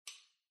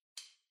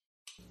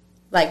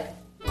Like,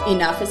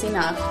 enough is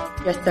enough.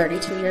 You're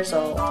 32 years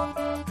old.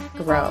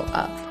 Grow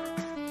up.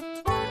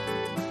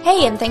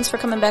 Hey, and thanks for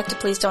coming back to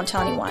Please Don't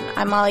Tell Anyone.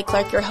 I'm Molly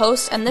Clark, your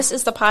host, and this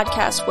is the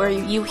podcast where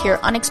you hear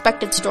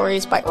unexpected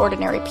stories by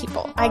ordinary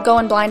people. I go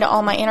in blind to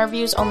all my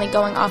interviews, only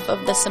going off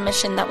of the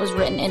submission that was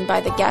written in by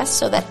the guests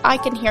so that I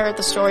can hear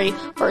the story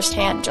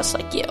firsthand, just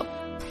like you.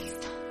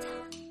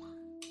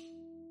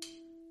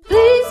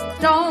 Please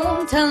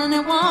don't tell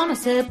anyone. I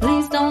said,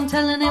 please don't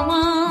tell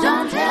anyone.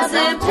 Don't tell. I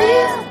said,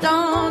 please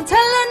don't tell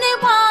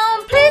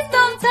anyone. Please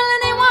don't tell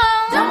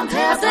anyone. Don't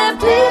tell. I said,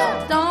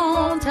 please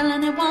don't tell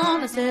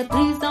anyone. I said,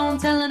 please don't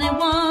tell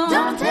anyone.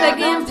 Don't tell.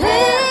 Again, please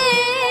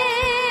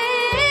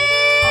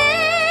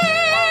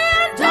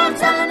don't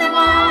tell anyone.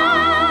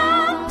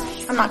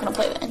 I'm not going to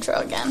play the intro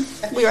again.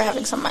 We were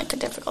having some mic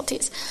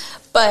difficulties.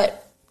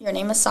 But your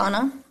name is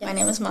Sana. Yes. My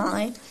name is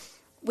Molly.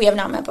 We have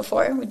not met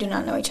before. We do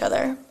not know each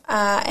other.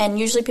 And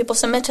usually people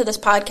submit to this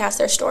podcast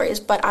their stories,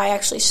 but I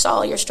actually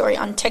saw your story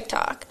on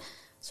TikTok.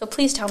 So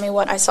please tell me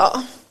what I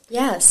saw.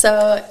 Yeah,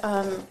 so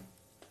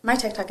my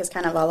TikTok is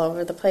kind of all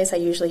over the place. I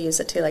usually use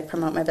it to, like,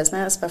 promote my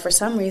business, but for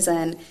some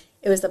reason,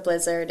 it was the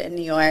blizzard in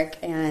New York,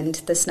 and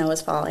the snow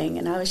was falling,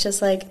 and I was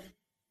just like,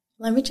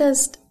 let me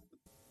just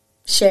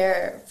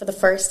share for the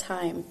first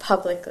time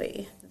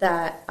publicly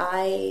that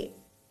my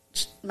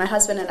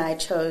husband and I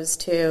chose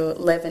to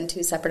live in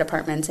 2 separate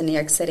apartments in New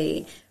York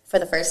City for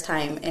the first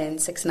time in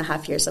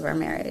 6.5 years of our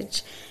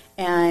marriage.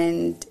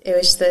 And it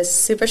was this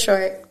super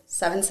short,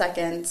 7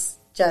 seconds,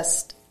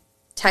 just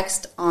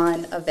text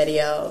on a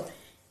video,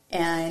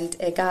 and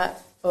it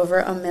got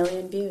over 1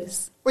 million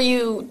views. Were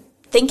you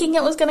thinking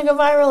it was going to go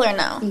viral or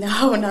no?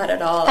 No, not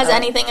at all. Has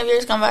anything of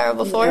yours gone viral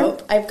before?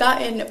 Nope. I've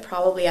gotten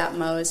probably at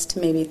most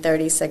maybe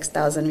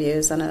 36,000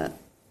 views on a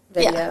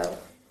video. Yeah.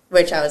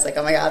 Which I was like,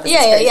 oh my God, this is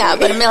crazy. Yeah,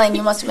 but 1 million,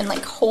 you must have been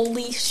like,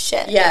 holy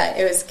shit. Yeah,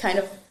 it was kind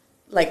of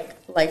like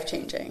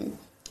life-changing.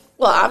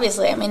 Well,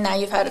 obviously, I mean, now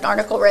you've had an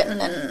article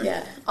written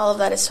and all of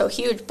that is so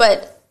huge.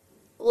 But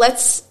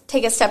let's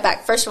take a step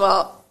back. First of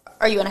all,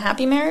 are you in a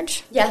happy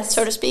marriage? Yes.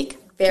 So to speak?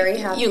 Very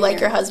happy. You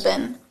like your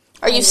husband.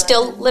 Are you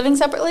still living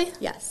separately?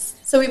 Yes.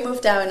 So we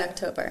moved out in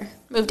October.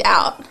 Moved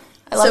out.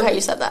 I love how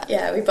you said that.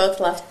 Yeah, we both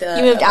left the...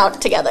 You moved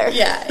out together.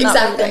 Yeah, exactly.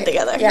 Not moved in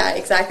together. Yeah,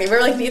 exactly. We're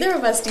like, neither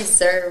of us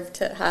deserve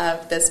to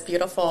have this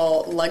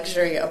beautiful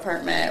luxury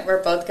apartment.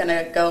 We're both going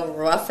to go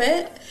rough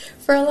it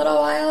for a little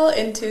while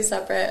in 2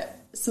 separate,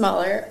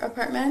 smaller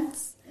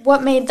apartments.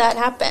 What made that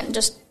happen?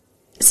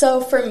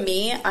 So for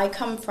me, I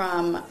come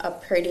from a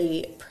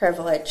pretty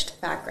privileged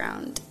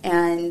background,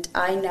 and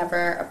I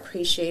never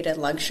appreciated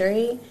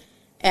luxury,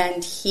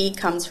 and he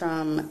comes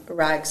from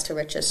rags to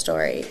riches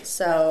story.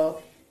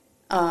 So...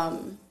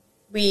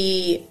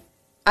 I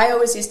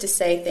always used to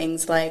say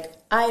things like,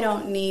 I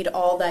don't need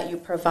all that you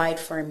provide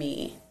for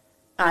me.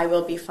 I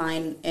will be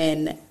fine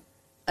in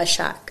a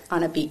shack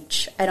on a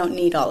beach. I don't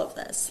need all of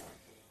this.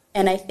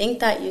 And I think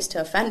that used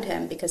to offend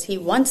him because he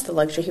wants the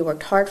luxury. He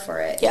worked hard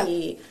for it. Yeah.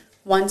 He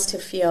wants to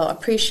feel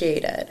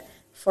appreciated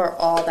for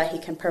all that he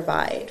can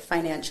provide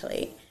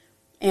financially.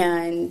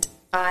 And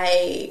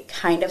I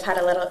kind of had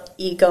a little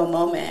ego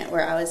moment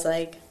where I was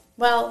like,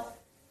 well,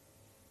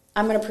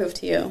 I'm going to prove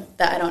to you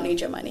that I don't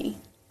need your money.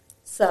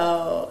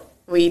 So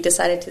we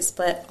decided to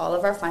split all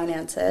of our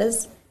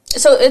finances.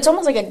 So it's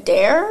almost like a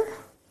dare?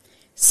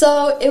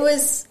 So it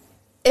was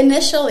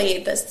initially,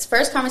 this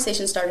first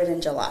conversation started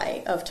in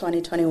July of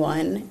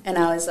 2021. And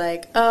I was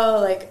like, oh,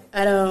 like,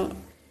 I don't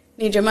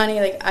need your money.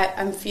 Like,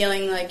 I'm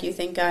feeling like you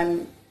think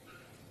I'm,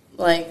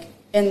 like,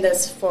 in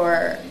this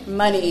for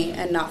money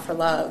and not for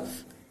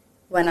love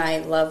when I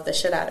love the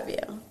shit out of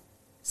you.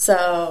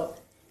 So...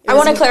 I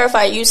want to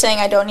clarify, you saying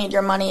I don't need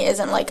your money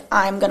isn't like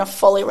I'm going to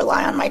fully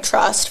rely on my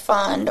trust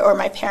fund or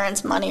my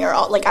parents' money or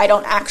all. Like, I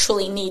don't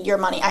actually need your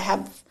money. I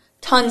have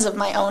tons of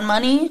my own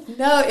money.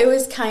 No, it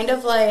was kind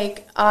of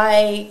like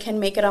I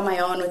can make it on my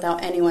own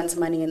without anyone's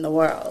money in the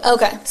world.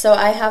 Okay. So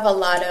I have a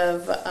lot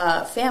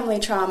of family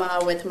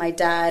trauma with my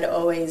dad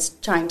always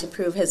trying to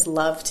prove his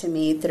love to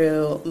me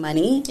through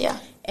money. Yeah.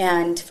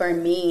 And for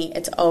me,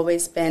 it's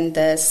always been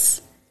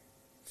this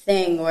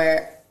thing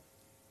where...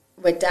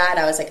 with Dad,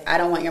 I was like, I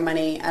don't want your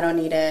money. I don't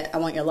need it. I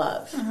want your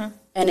love. Mm-hmm.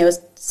 And it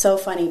was so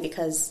funny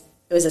because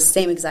it was the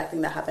same exact thing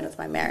that happened with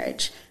my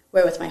marriage,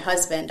 where with my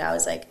husband, I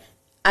was like,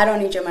 I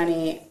don't need your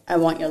money. I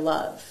want your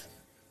love.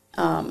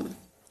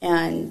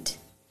 And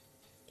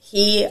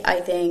he,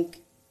 I think,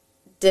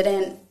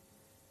 didn't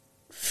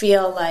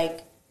feel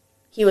like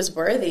he was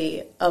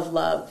worthy of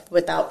love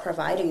without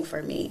providing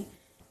for me.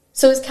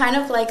 So it was kind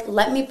of like,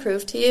 let me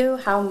prove to you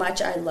how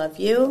much I love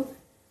you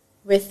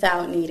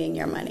without needing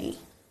your money.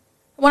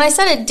 When I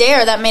said a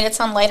dare, that made it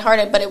sound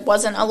lighthearted, but it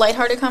wasn't a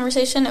lighthearted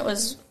conversation. It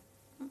was...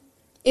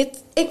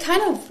 It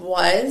kind of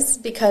was,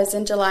 because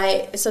in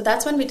July... So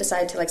that's when we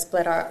decided to, like,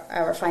 split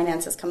our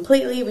finances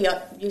completely. We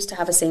used to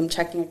have a same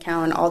checking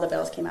account, and all the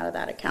bills came out of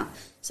that account.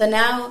 So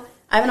now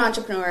I'm an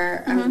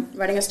entrepreneur. Mm-hmm. I'm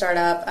running a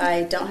startup.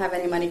 I don't have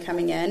any money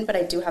coming in, but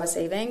I do have a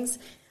savings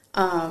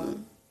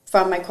from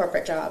my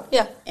corporate job.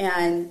 Yeah.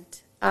 And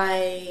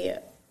I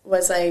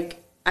was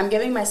like, I'm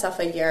giving myself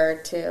a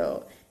year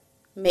to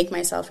make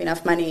myself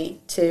enough money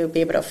to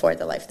be able to afford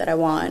the life that I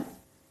want.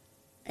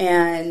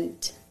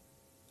 And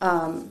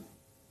I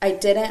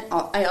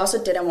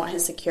also didn't want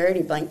his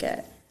security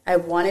blanket. I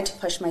wanted to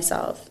push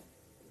myself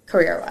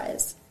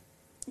career-wise.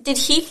 Did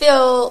he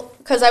feel,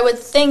 because I would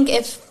think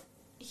if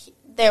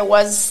there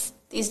was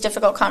these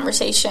difficult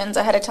conversations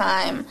ahead of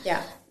time,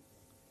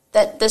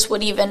 that this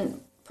would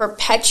even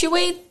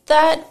perpetuate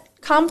that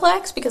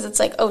complex, because it's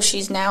like, oh,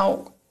 she's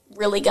now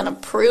really going to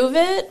prove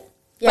it?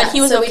 Yeah, but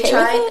he was okay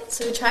with it?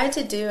 So we tried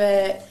to do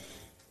it,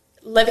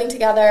 living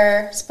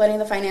together, splitting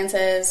the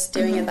finances,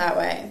 doing it that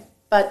way.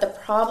 But the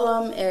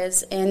problem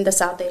is in the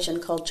South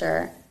Asian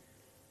culture,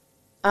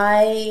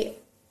 I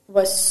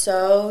was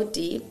so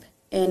deep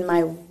in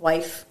my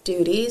wife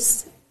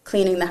duties,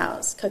 cleaning the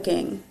house,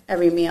 cooking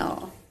every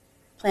meal,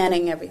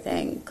 planning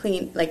everything,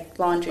 like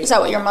laundry. Is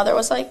that what your mother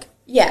was like?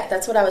 Yeah,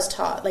 that's what I was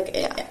taught.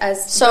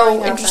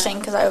 So interesting,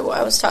 because I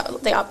was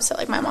taught the opposite.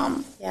 Like, my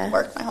mom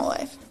worked my whole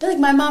life. I feel like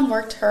my mom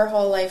worked her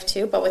whole life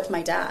too, but with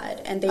my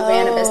dad, and they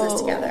ran a business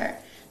together.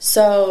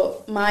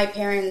 So my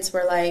parents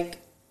were like,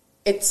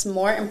 it's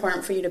more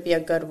important for you to be a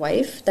good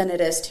wife than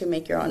it is to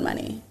make your own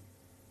money.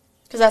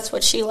 Because that's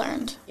what she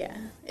learned. Yeah.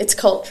 It's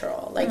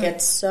cultural. Like,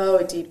 it's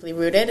so deeply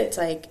rooted. It's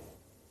like,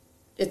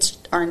 it's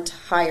our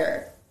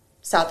entire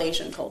South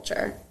Asian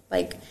culture.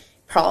 Like,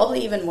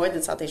 probably even more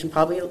than South Asian,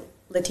 probably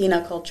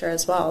Latina culture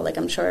as well. Like,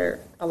 I'm sure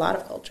a lot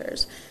of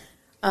cultures.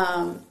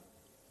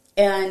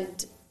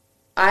 And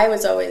I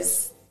was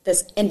always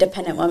this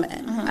independent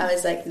woman. I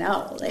was like,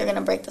 no. Like, you're going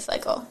to break the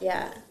cycle.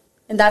 Yeah.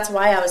 And that's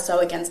why I was so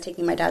against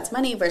taking my dad's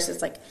money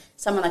versus, like,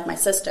 someone like my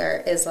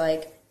sister is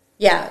like,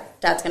 yeah,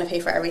 dad's going to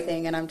pay for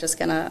everything and I'm just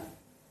going to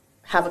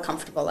have a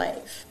comfortable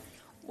life.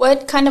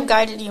 What kind of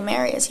guy did you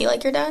marry? Is he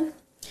like your dad?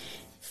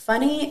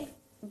 Funny,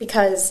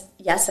 because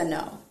yes and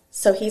no.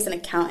 So he's an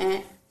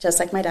accountant, just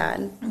like my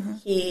dad.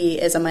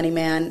 He is a money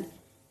man.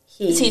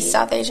 Is he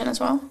South Asian as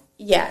well?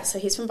 Yeah, so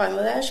he's from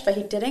Bangladesh, but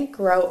he didn't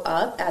grow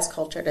up as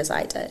cultured as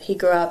I did. He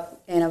grew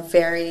up in a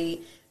very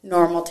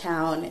normal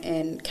town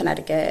in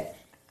Connecticut.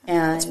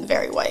 And it's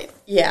very white.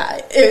 Yeah,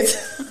 it was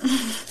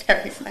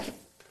very white.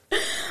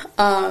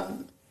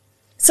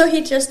 So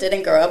he just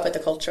didn't grow up with the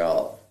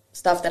cultural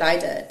stuff that I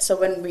did. So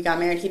when we got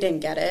married, he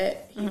didn't get it.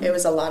 It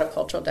was a lot of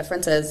cultural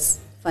differences,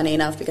 funny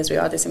enough, because we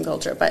are the same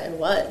culture, but it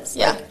was.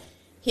 Yeah. Like,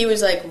 he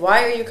was like,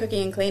 why are you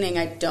cooking and cleaning?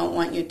 I don't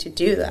want you to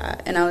do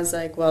that. And I was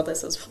like, well,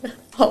 this is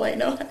all I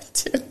know how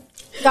to do.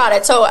 Got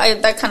it. So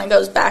that kind of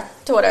goes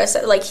back to what I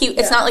said. Like,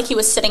 it's not like he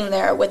was sitting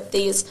there with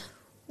these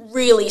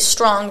really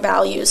strong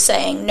values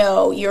saying,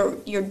 no,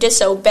 you're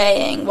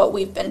disobeying what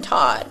we've been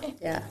taught.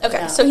 Yeah.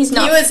 Okay, so he's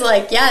not. He was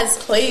like,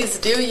 yes, please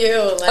do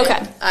you. Like,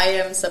 okay. I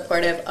am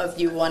supportive of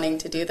you wanting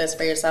to do this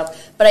for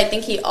yourself. But I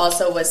think he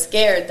also was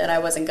scared that I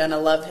wasn't going to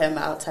love him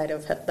outside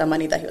of the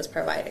money that he was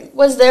providing.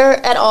 Was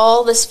there at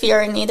all this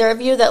fear in either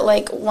of you that,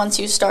 like, once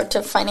you start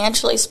to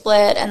financially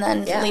split and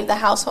then leave the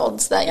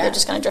households that you're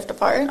just going to drift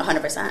apart?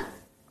 100%.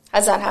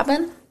 Has that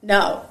happened?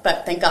 No,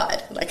 but thank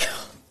God. Like,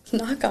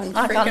 knock on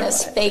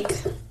this fake.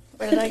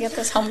 Where did I get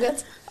this? Home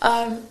Goods?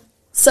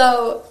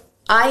 So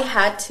I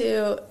had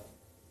to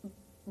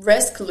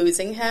risk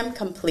losing him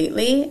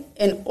completely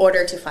in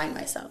order to find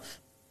myself.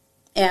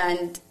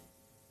 And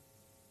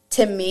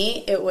to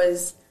me, it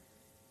was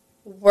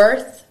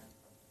worth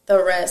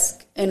the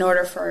risk in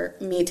order for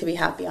me to be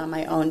happy on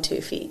my own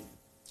 2 feet.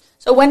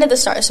 So when did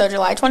this start? So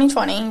July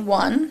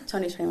 2021?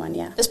 2021,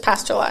 yeah. This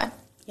past July?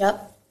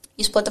 Yep.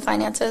 You split the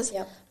finances?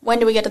 Yep. When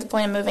do we get to the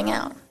point of moving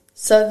out?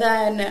 So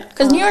then...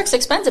 Because New York's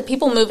expensive.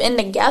 People move in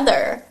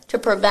together to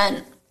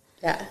prevent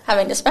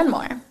having to spend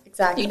more.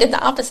 Exactly. You did the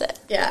opposite.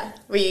 Yeah.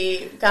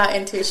 We got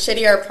into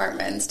shittier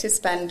apartments to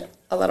spend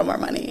a little more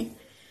money.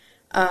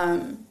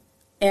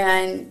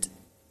 And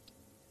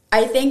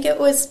I think it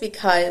was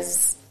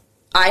because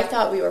I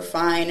thought we were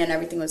fine and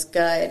everything was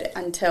good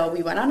until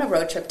we went on a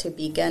road trip to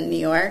Beacon, New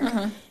York.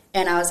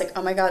 And I was like,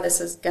 oh my God,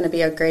 this is going to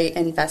be a great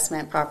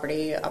investment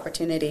property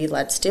opportunity.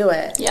 Let's do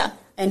it. Yeah.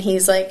 And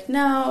he's like,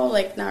 no,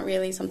 like, not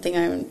really something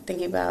I'm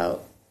thinking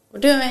about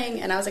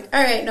doing. And I was like,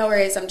 all right, no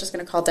worries. I'm just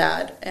going to call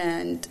Dad,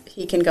 and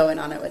he can go in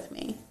on it with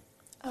me.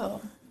 Oh.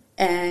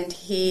 And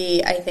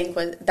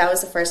that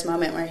was the first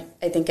moment where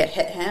I think it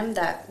hit him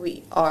that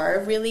we are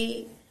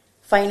really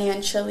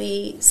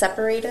financially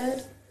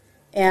separated.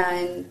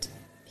 And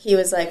he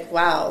was like,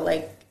 wow,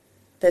 like,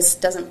 this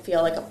doesn't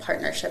feel like a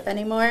partnership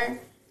anymore.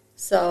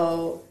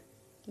 So,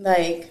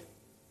 like...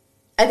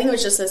 I think it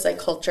was just this, like,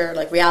 culture,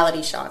 like,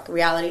 reality shock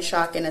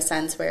in a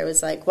sense where it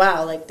was like,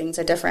 wow, like, things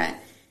are different.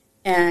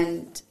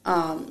 And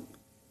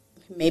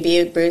maybe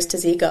it bruised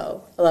his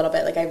ego a little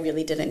bit. Like, I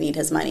really didn't need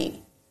his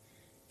money.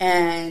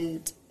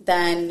 And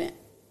then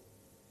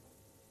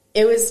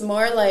it was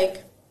more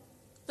like...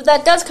 But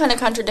that does kind of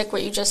contradict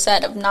what you just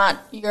said of not...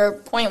 Your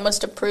point was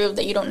to prove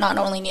that you don't not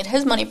only need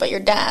his money, but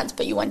your dad's,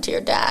 but you went to your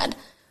dad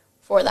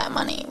for that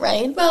money,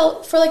 right?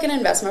 Well, for, like, an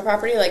investment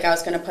property, like, I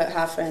was going to put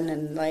half in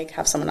and, like,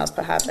 have someone else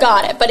put half in.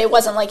 Got it. But it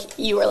wasn't like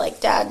you were like,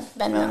 Dad,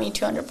 Venmo me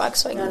 $200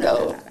 so I can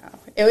go. No.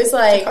 It was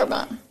like,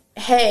 Carbon.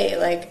 hey,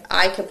 like,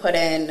 I could put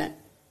in,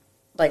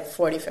 like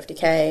 40,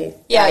 50K.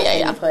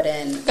 Yeah. Put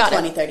in Got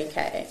 20,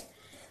 30K.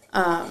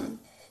 And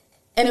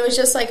it was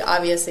just like,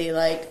 obviously,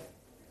 like,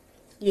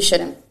 you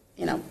shouldn't,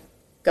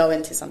 go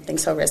into something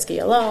so risky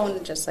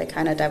alone, just like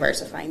kind of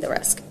diversifying the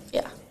risk.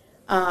 Yeah.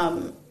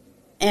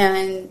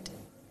 And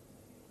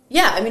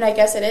yeah, I mean, I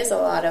guess it is a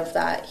lot of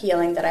that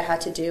healing that I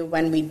had to do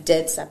when we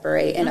did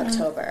separate in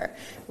October,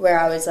 where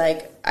I was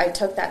like, I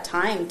took that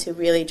time to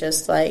really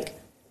just like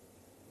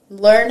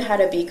learn how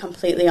to be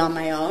completely on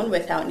my own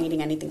without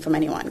needing anything from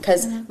anyone.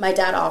 Because my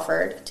dad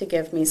offered to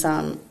give me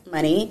some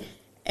money,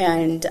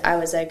 and I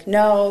was like,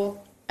 no,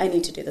 I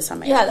need to do this on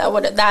my own.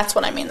 Yeah, that's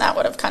what I mean. That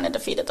would have kind of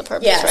defeated the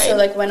purpose, yeah, right? so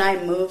like when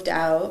I moved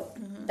out,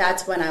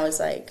 that's when I was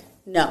like,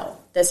 no,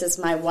 this is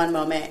my one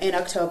moment in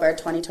October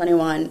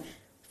 2021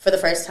 for the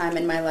first time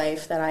in my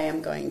life that I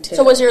am going to.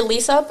 So was your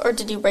lease up, or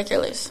did you break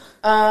your lease?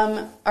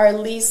 Our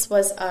lease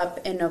was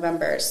up in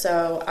November,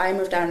 so I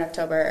moved out in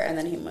October, and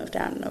then he moved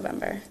out in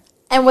November.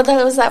 And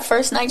was that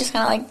first night just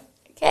kind of like,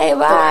 okay,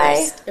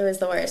 bye? It was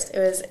the worst. It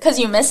was because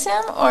you missed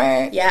him,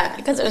 or yeah,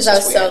 because it was I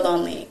just was weird? so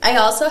lonely. I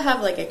also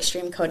have like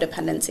extreme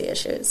codependency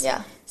issues.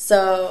 Yeah.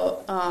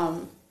 So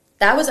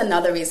that was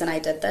another reason I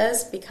did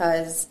this,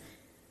 because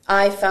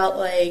I felt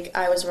like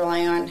I was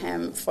relying on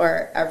him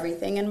for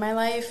everything in my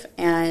life,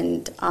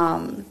 and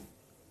I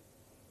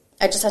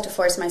just had to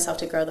force myself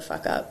to grow the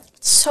fuck up.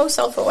 So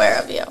self-aware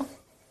of you.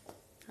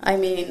 I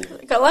mean,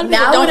 like a lot of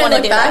people now don't when I want to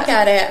look do back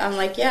that. at it, I'm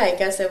like, yeah, I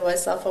guess it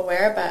was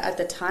self-aware, but at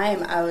the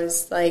time I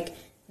was like,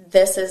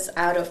 this is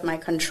out of my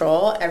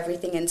control.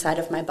 Everything inside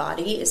of my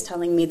body is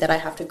telling me that I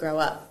have to grow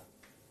up.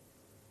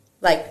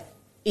 Like,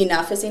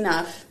 enough is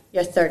enough.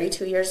 You're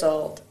 32 years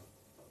old.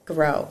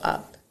 Grow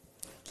up.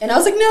 And I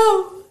was like,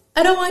 no,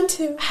 I don't want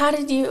to. How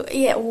did you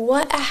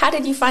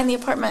find the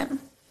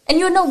apartment? And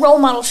you had no role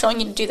model showing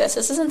you to do this.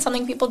 This isn't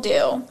something people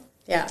do.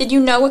 Yeah. Did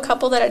you know a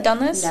couple that had done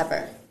this?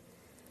 Never.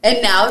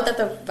 And now that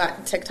the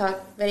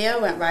TikTok video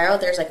went viral,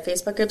 there's like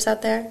Facebook groups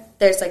out there.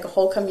 There's like a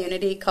whole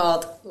community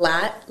called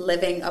LAT,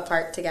 Living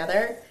Apart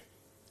Together.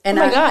 And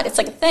oh my God, it's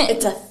like a thing.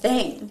 It's a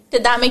thing.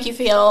 Did that make you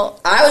feel...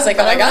 I was like,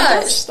 oh my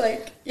better gosh.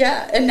 Like,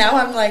 yeah. And now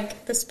I'm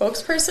like the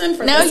spokesperson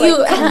for now this you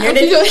like,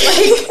 community.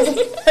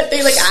 Like,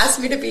 they like asked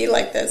me to be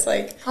like this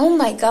like oh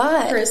my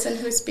God. person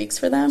who speaks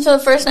for them. So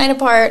the first night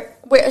apart,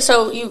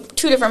 so you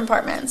 2 different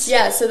apartments.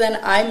 Yeah, so then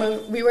I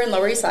moved, we were in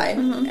Lower East Side,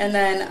 and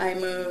then I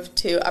moved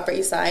to Upper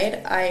East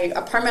Side. I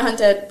apartment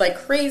hunted like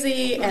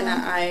crazy, and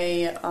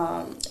I...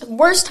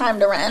 Worst time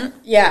to rent.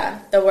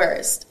 Yeah, the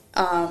worst.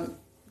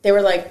 They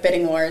were like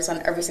bidding wars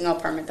on every single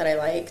apartment that I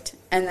liked.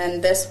 And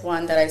then this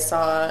one that I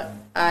saw,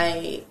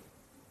 I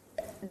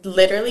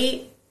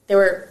literally, there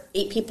were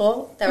 8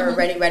 people that were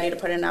ready to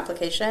put in an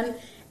application.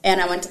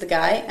 And I went to the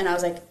guy and I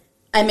was like,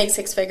 I make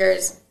 6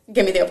 figures,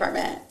 give me the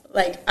apartment.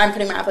 Like, I'm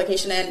putting my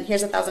application in,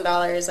 here's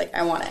 $1,000, like,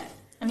 I want it.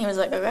 And he was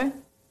like, okay.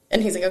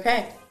 And he's like,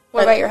 okay.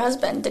 What about your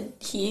husband? Did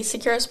he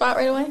secure a spot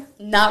right away?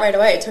 Not right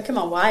away. It took him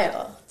a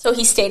while. So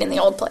he stayed in the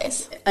old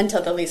place?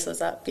 Until the lease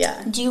was up,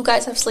 yeah. Do you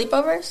guys have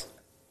sleepovers?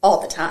 All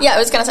the time. Yeah, I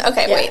was going to say,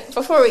 okay, wait,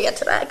 before we get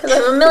to that, because I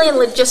have a million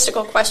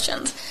logistical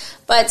questions.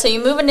 But so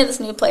you move into this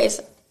new place,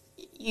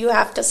 you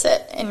have to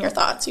sit in your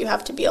thoughts, you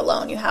have to be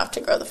alone, you have to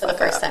grow the fuck up.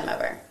 For the first time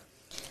ever.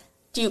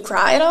 Do you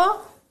cry at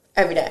all?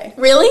 Every day.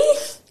 Really?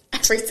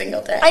 Every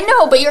single day. I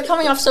know, but you're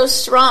coming off so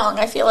strong.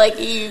 I feel like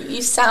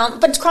you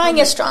sound, but crying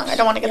is strong. I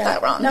don't want to get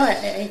that wrong. No, I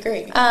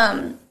agree.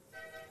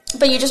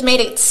 But you just made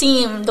it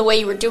seem the way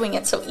you were doing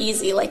it so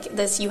easy. Like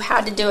this, you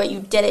had to do it. You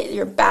did it.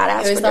 You're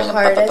badass. It was the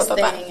hardest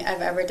thing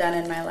I've ever done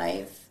in my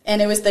life.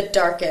 And it was the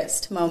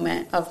darkest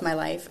moment of my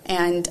life.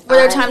 And were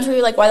there times where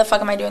you're like, why the fuck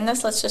am I doing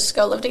this? Let's just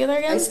go live together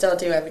again? I still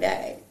do every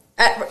day.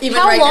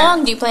 How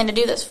long do you plan to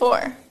do this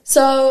for?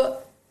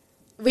 So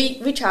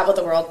we traveled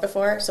the world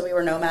before, so we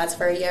were nomads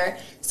for a year.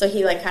 So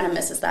he like kind of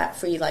misses that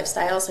free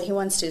lifestyle. So he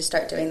wants to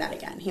start doing that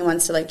again. He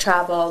wants to like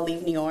travel,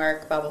 leave New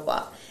York, blah, blah,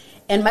 blah.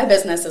 And my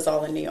business is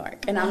all in New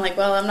York. And I'm like,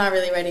 well, I'm not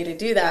really ready to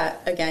do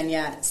that again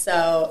yet.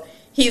 So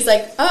he's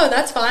like, oh,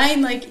 that's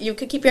fine. Like, you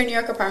could keep your New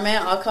York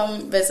apartment. I'll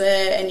come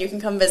visit, and you can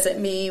come visit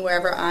me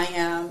wherever I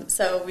am.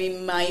 So we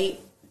might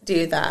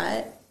do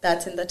that.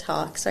 That's in the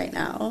talks right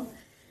now.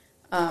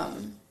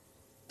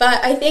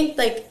 But I think,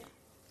 like,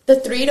 the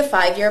 3 to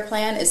 5 year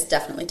plan is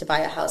definitely to buy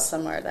a house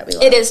somewhere that we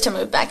love. It is to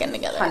move back in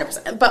together.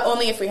 100%. But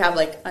only if we have,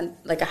 like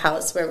a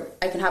house where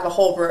I can have a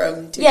whole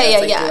room to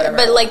Yeah. do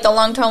But, like, the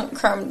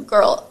long-term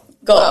goal.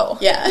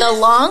 Yeah. The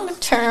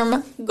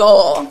long-term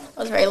goal. That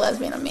was very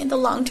lesbian of me. The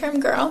long-term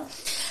girl.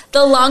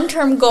 The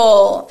long-term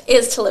goal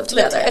is to live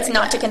together. It's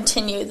not to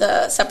continue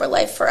the separate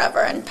life forever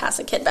and pass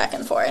a kid back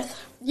and forth.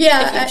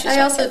 Yeah, I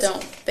also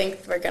don't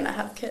think we're going to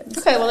have kids.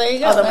 Okay, well, there you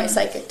go. Although my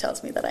psychic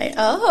tells me that I am.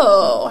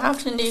 Oh, how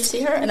often do you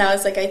see her? And I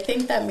was like, I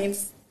think that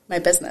means my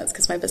business,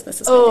 because my business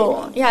is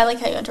my baby. Yeah, I like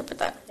how you interpret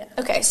that. Yeah.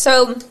 Okay,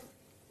 so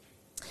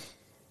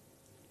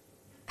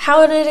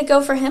how did it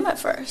go for him at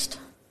first?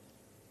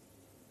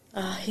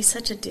 He's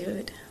such a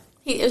dude.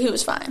 He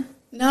was fine.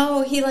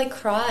 No, he like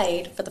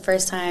cried for the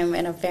first time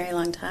in a very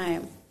long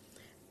time.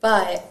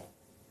 But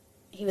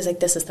he was like,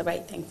 this is the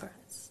right thing for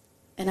us.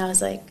 And I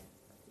was like,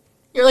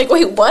 You're like,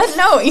 wait, what?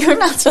 No, you're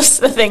not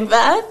supposed to think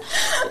that.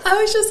 I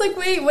was just like,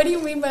 wait, what do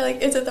you mean by,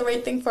 like, is it the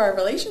right thing for our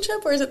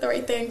relationship or is it the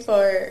right thing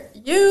for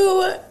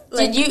you?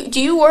 Like, Do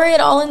you worry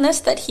at all in this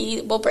that he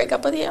will break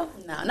up with you?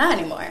 No, not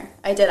anymore.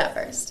 I did at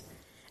first.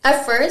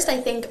 At first, I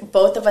think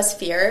both of us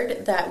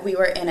feared that we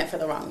were in it for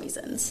the wrong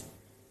reasons.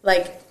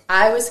 Like,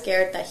 I was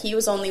scared that he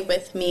was only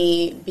with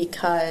me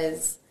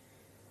because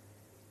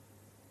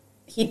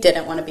he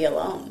didn't want to be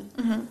alone.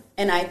 Mm-hmm.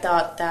 And I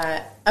thought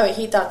that,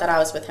 he thought that I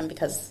was with him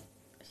because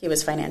he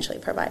was financially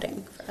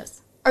providing for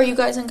us. Are you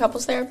guys in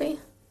couples therapy?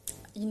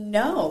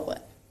 No.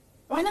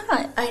 Why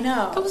not? I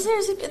know. Couples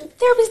therapy's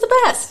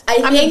the best.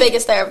 I'm the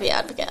biggest therapy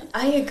advocate.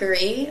 I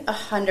agree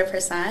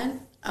 100%.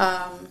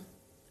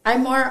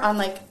 I'm more on,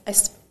 like, a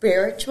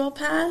spiritual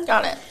path.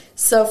 Got it.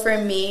 So for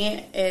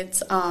me,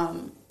 it's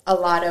a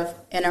lot of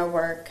inner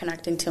work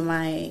connecting to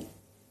my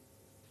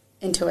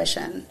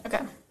intuition.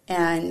 Okay.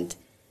 And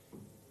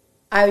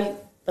I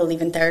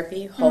believe in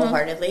therapy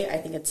wholeheartedly. Mm-hmm. I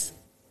think it's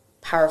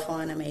powerful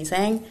and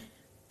amazing.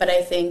 But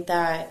I think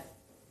that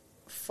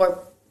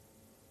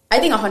I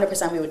think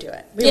 100% we would do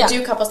it. We would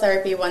do couples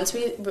therapy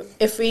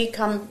if we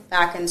come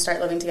back and start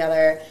living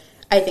together.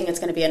 I think it's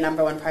going to be a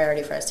number one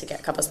priority for us to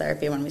get couples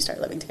therapy when we start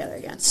living together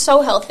again.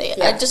 So healthy.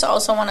 Yeah. I just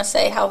also want to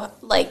say how,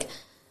 like,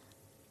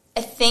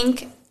 I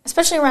think,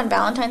 especially around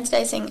Valentine's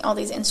Day, seeing all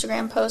these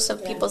Instagram posts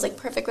of people's, like,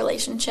 perfect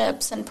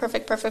relationships and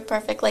perfect.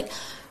 Like,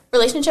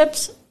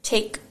 relationships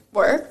take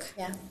work.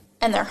 Yeah.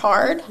 And they're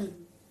hard. Mm-hmm.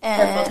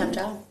 And they're a full-time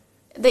job.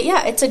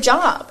 It's a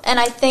job. And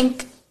I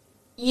think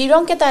you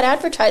don't get that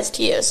advertised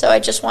to you. So I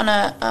just want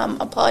to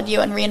applaud you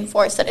and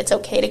reinforce that it's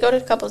okay to go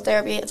to couples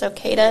therapy. It's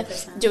okay to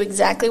 100%. Do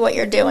exactly what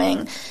you're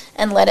doing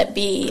and let it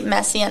be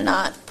messy and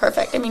not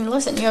perfect. I mean,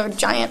 listen, you have a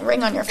giant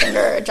ring on your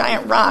finger, a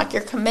giant rock.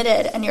 You're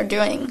committed and you're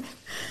doing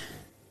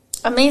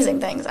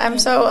amazing things. I'm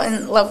so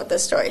in love with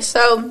this story.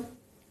 So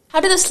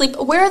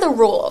where are the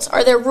rules?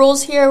 Are there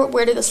rules here?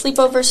 Where do the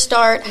sleepovers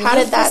start? How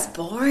did that? It's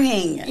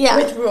boring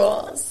with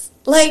rules.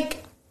 Like,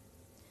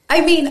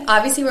 I mean,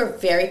 obviously we're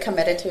very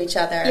committed to each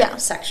other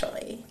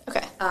sexually.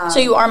 Okay. So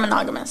you are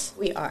monogamous?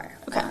 We are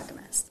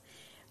monogamous.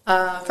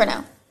 For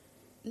now?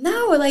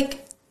 No,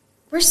 like,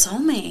 we're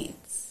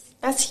soulmates.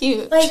 That's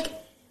huge. Like,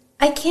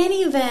 I can't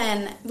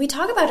even, we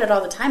talk about it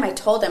all the time. I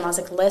told him, I was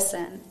like,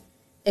 listen,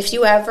 if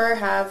you ever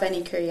have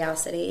any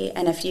curiosity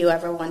and if you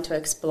ever want to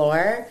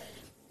explore,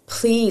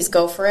 please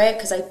go for it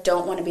because I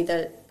don't want to be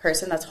the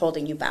person that's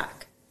holding you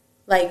back.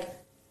 Like,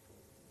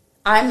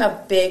 I'm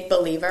a big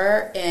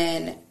believer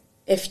in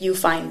if you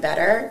find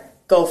better,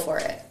 go for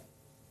it.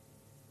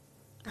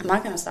 I'm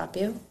not going to stop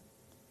you.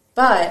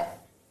 But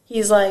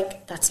he's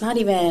like, that's not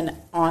even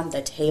on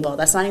the table.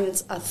 That's not even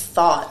a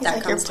thought he's that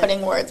like, comes you're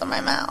putting words in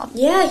my mouth.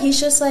 Yeah, he's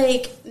just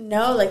like,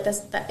 no, like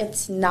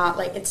it's not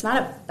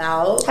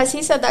about. Has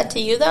he said that to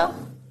you though?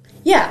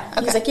 Yeah.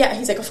 Okay.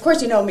 He's like, of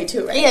course you know me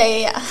too, right?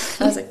 Yeah.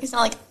 I was like, he's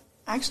not like,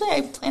 actually,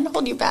 I plan to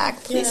hold you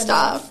back. Please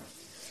stop.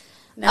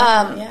 No,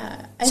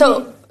 yeah.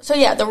 So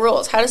the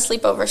rules. How does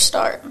sleepovers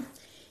start?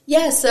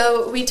 Yeah,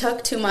 so we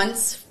took 2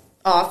 months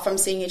off from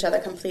seeing each other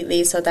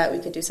completely so that we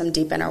could do some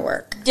deep inner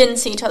work. Didn't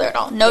see each other at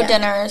all? No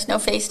dinners, no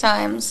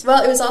FaceTimes?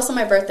 Well, it was also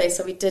my birthday,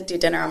 so we did do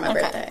dinner on my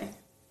birthday.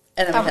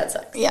 And then we had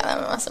sex. Yeah, that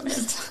must have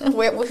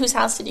been. Whose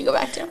house did you go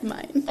back to?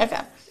 Mine.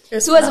 Okay. Who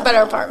has a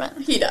better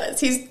apartment? He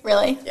does.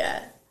 Really?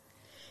 Yeah.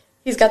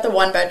 He's got the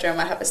 1 bedroom.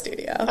 I have a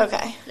studio.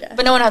 Okay. Yeah.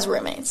 But no one has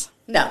roommates?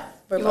 No.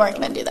 You weren't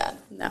going to do that?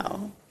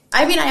 No.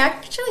 I mean, I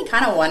actually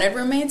kind of wanted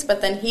roommates, but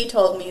then he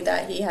told me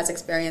that he has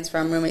experience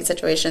from roommate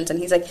situations, and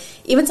he's like,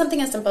 even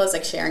something as simple as,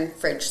 like, sharing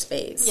fridge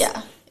space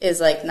is,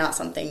 like, not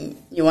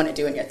something you want to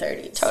do in your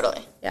 30s.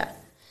 Totally. Yeah.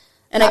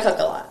 And I cook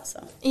a lot,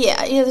 so.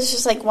 Yeah, it's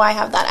just, like, why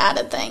have that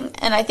added thing?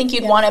 And I think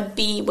you'd want to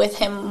be with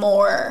him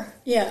more.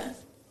 Yeah.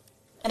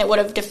 And it would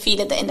have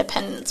defeated the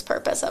independence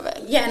purpose of it.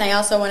 Yeah, and I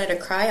also wanted to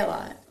cry a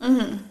lot.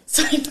 Mm-hmm.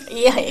 So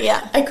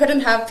I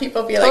couldn't have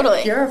people be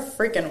like, you're a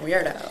freaking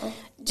weirdo.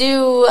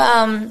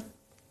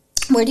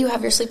 Where do you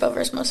have your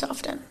sleepovers most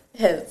often?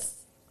 His.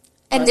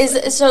 And has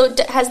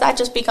that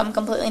just become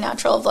completely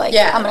natural of like,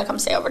 I'm going to come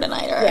stay over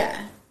tonight? Or?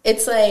 Yeah.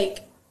 It's like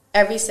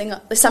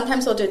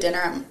sometimes we'll do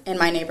dinner in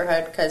my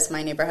neighborhood because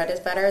my neighborhood is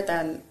better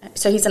than,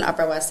 so he's in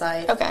Upper West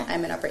Side. Okay.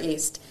 I'm in Upper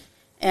East.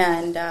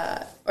 And,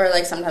 or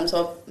like sometimes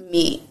we'll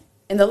meet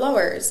in the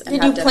lowers.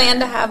 And Did you plan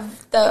to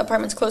have the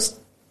apartments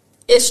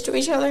close-ish to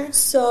each other?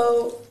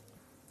 So.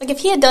 Like if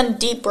he had done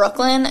deep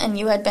Brooklyn and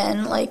you had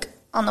been like,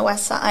 on the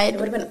west side. It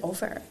would have been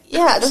over.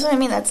 Yeah, that's what I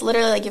mean. That's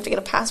literally like you have to get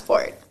a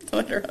passport.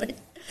 Literally.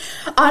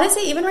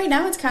 Honestly, even right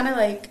now, it's kind of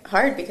like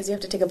hard because you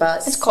have to take a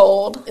bus. It's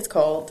cold.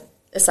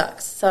 It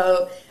sucks.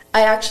 So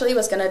I actually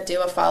was going to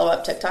do a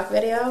follow-up TikTok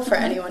video for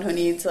anyone who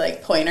needs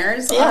like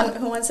pointers on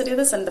who wants to do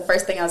this. And the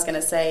first thing I was going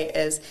to say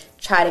is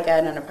try to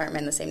get an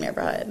apartment in the same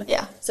neighborhood.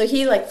 Yeah. So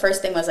he like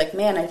first thing was like,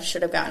 man, I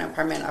should have gotten an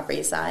apartment on Upper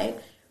East Side.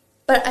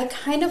 But I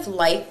kind of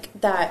like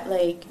that,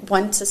 like,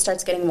 once it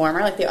starts getting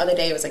warmer, like the other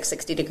day it was like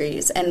 60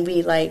 degrees, and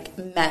we, like,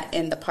 met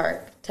in the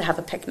park to have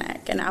a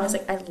picnic. And I was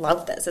like, I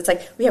love this. It's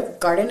like we have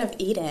Garden of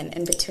Eden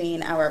in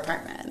between our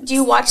apartments. Do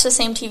you watch the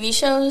same TV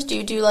shows? Do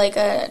you do, like,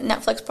 a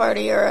Netflix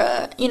party or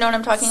a, you know what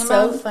I'm talking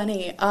about? So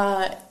funny.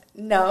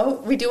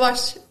 No, we do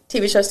watch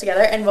TV shows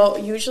together, and we'll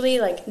usually,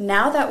 like,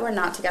 now that we're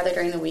not together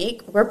during the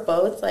week, we're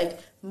both, like,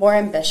 more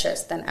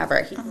ambitious than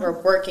ever. We're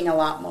working a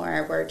lot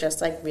more. We're just,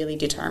 like, really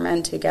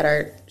determined to get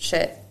our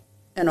shit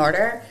in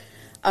order.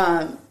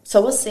 So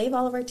we'll save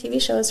all of our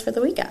TV shows for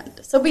the weekend.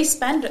 So we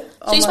spend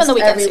almost the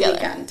weekends every together.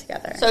 weekend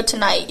together. So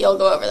tonight you'll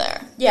go over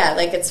there. Yeah,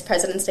 like, it's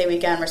President's Day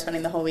weekend. We're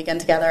spending the whole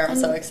weekend together. I'm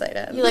so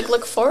excited. You, like,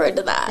 look forward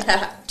to that.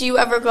 Yeah. Do you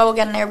ever go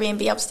get an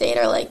Airbnb upstate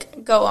or,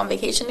 like, go on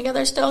vacation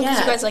together still? Because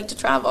Yeah. you guys like to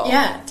travel.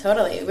 Yeah,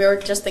 totally. We were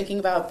just thinking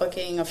about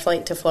booking a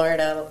flight to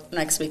Florida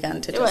next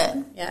weekend to Do just,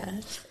 it. Yeah,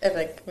 if,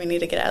 like, we need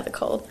to get out of the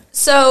cold.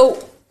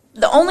 So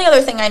the only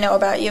other thing I know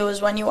about you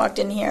is when you walked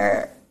in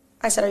here,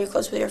 I said, are you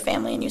close with your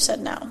family? And you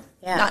said no.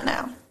 Yeah. Not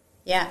now.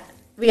 Yeah.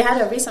 We had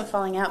a recent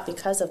falling out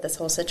because of this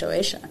whole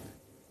situation.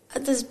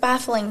 This is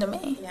baffling to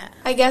me. Yeah.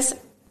 I guess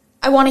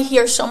I want to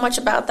hear so much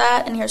about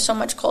that and hear so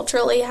much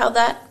culturally how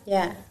that,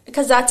 Yeah.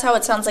 because that's how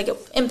it sounds like it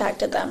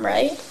impacted them,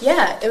 right?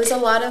 Yeah, it was a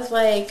lot of,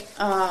 like,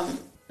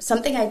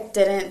 something I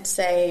didn't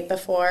say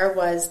before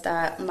was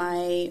that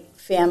my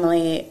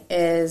family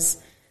is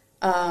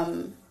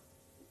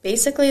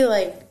basically,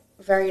 like,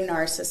 very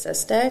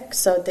narcissistic,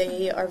 so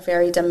they are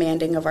very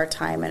demanding of our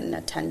time and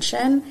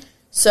attention.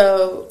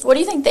 So What do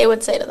you think they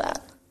would say to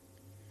that?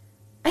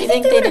 I You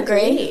think think they they'd would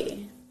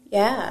agree.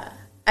 Yeah.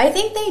 I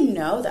think they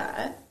know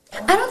that.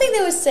 I don't think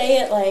they would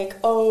say it like,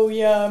 oh,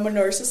 yeah, I'm a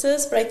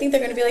narcissist, but I think they're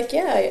going to be like,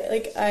 yeah,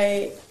 like,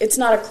 it's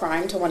not a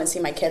crime to want to see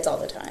my kids all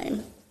the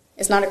time.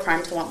 It's not a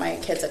crime to want my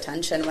kids'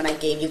 attention when I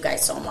gave you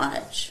guys so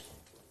much.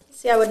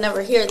 See, I would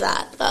never hear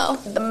that, though.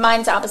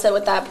 Mine's opposite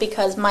with that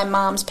because my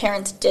mom's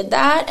parents did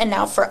that, and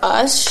now for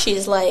us,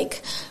 she's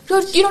like,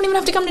 you don't even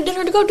have to come to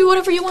dinner to go do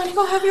whatever you want. You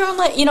go have your own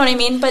life. You know what I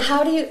mean? But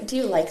How do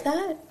you like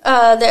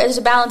that? there's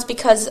a balance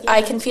because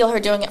I can feel her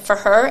doing it for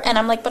her, and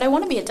I'm like, but I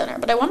want to be at dinner,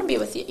 but I want to be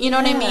with you. You know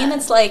what I mean?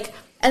 It's like...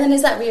 And then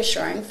is that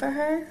reassuring for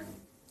her?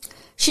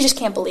 She just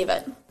can't believe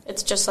it.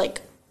 It's just, like,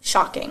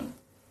 shocking.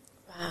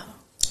 Wow.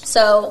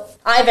 So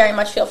I very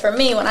much feel for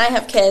me, when I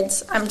have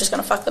kids, I'm just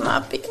going to fuck them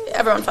up.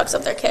 Everyone fucks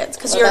up their kids.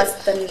 Because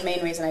That's the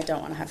main reason I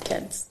don't want to have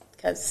kids.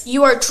 Because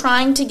you are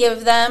trying to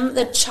give them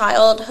the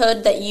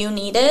childhood that you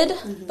needed,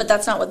 but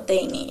that's not what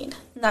they need.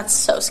 And that's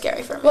so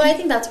scary for me. Well, I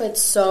think that's why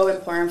it's so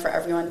important for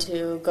everyone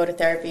to go to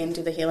therapy and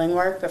do the healing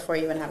work before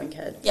even having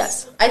kids.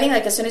 Yes. I think,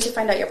 like, as soon as you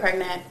find out you're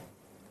pregnant,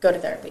 go to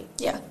therapy.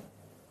 Yeah.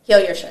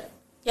 Heal your shit.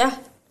 Yeah.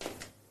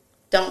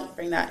 Don't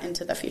bring that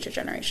into the future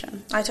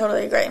generation. I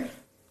totally agree.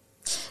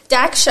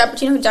 Dax Shepard,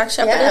 do you know who Dax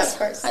Shepard Yeah, is? of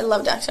course. I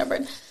love Dax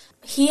Shepard.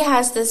 He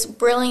has this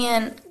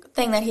brilliant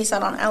thing that he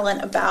said on Ellen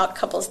about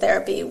couples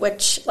therapy,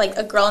 which, like,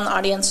 a girl in the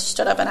audience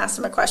stood up and asked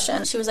him a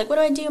question. She was like, what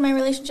do I do? My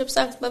relationship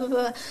sucks, blah, blah,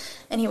 blah.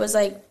 And he was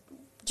like,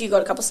 do you go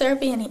to couples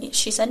therapy? And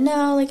she said,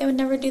 no, like, I would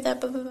never do that,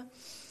 blah, blah, blah.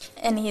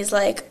 And he's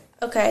like,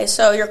 okay,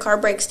 so your car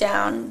breaks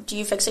down. Do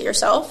you fix it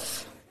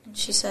yourself? And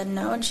she said,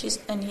 no. And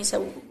he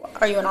said,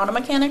 are you an auto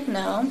mechanic?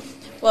 No.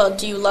 Well,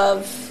 do you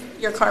love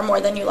your car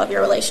more than you love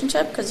your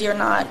relationship? Because you're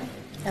not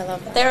I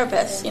love that.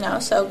 therapist, you know,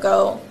 so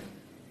go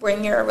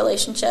bring your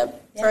relationship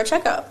for a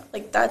checkup.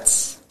 Like,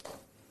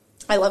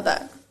 I love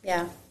that.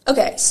 Yeah.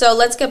 Okay, so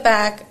let's get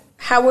back.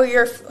 How was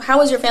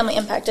your family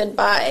impacted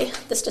by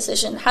this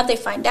decision? How'd they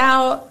find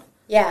out?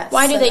 Yeah.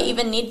 Why do they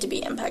even need to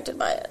be impacted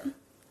by it?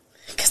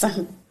 Because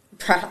I'm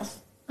proud.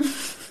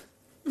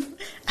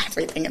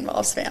 Everything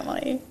involves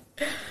family.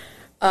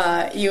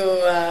 You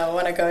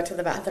want to go to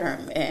the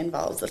bathroom, it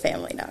involves the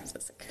family. No, it's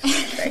just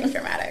very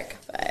dramatic.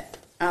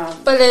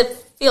 But it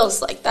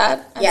feels like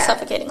that and Yeah.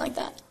 suffocating like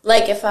that.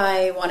 Like, if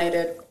I wanted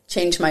to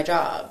change my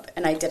job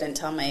and I didn't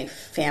tell my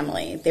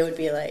family, they would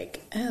be like,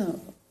 oh,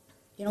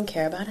 you don't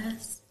care about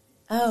us?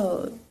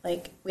 Oh,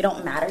 like, we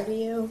don't matter to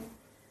you?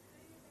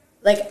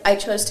 Like, I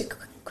chose to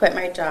quit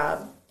my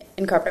job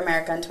in corporate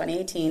America in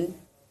 2018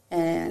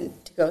 and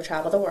to go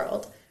travel the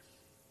world.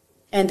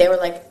 And they were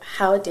like,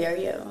 how dare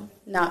you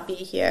not be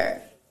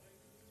here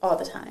all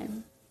the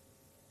time?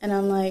 And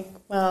I'm like,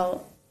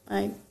 well,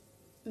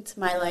 it's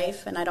my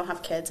life, and I don't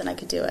have kids, and I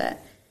could do it.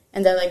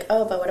 And they're like,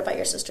 oh, but what about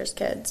your sister's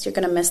kids? You're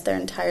going to miss their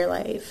entire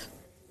life.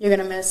 You're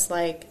going to miss,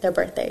 like, their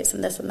birthdays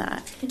and this and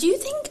that. Do you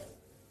think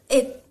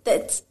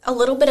it's a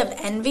little bit of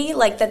envy,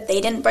 like that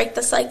they didn't break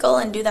the cycle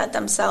and do that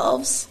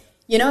themselves?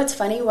 You know, it's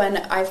funny, when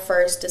I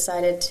first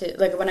decided to,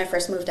 like, when I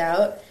first moved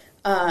out,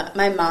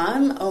 my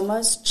mom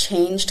almost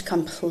changed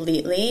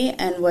completely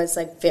and was,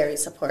 like, very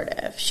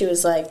supportive. She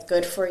was like,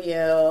 good for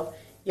you.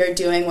 You're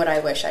doing what I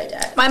wish I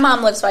did. My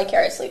mom lives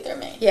vicariously through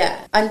me.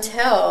 Yeah.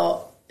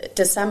 Until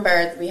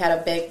December, we had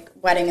a big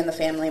wedding in the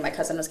family. My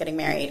cousin was getting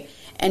married.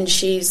 And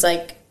she's,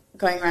 like,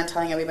 going around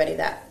telling everybody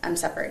that I'm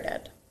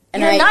separated.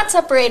 And You're not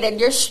separated.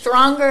 You're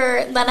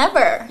stronger than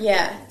ever.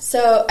 Yeah.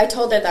 So I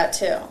told her that,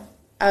 too.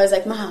 I was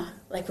like, Ma,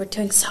 like, we're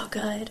doing so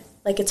good.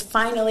 Like, it's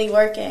finally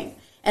working.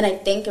 And I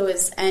think it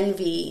was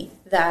envy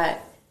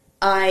that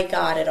I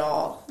got it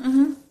all.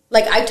 Mm-hmm.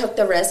 Like, I took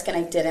the risk and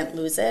I didn't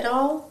lose it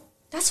all.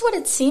 That's what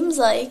it seems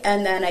like.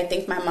 And then I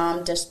think my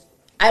mom just,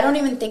 I don't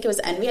even think it was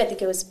envy. I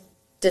think it was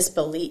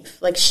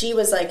disbelief. Like, she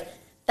was like,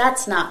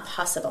 that's not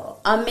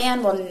possible. A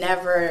man will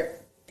never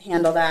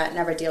handle that,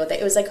 never deal with it.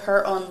 It was like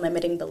her own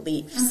limiting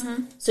beliefs.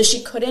 Mm-hmm. So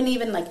she couldn't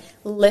even, like,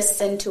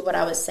 listen to what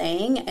I was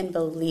saying and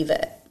believe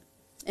it.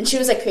 And she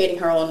was, like, creating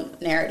her own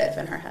narrative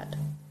in her head.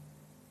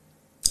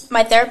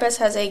 My therapist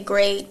has a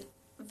great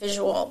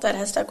visual that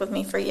has stuck with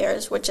me for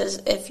years, which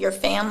is if your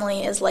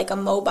family is like a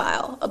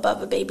mobile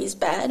above a baby's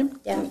bed,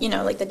 you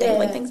know, like the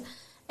dangling things,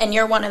 and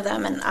you're one of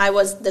them, and I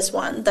was this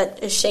one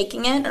that is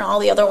shaking it, and all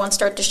the other ones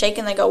start to shake,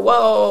 and they go,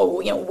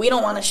 whoa, you know, we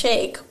don't want to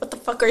shake. What the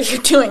fuck are you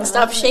doing?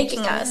 Stop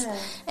shaking us.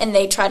 And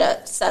they try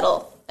to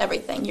settle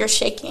everything. You're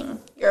shaking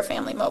your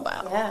family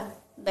mobile. Yeah.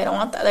 They don't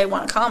want that. They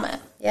want to calm it.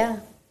 Yeah.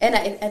 And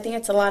I think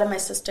it's a lot of my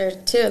sister,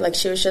 too. Like,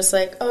 she was just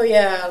like, oh,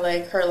 yeah,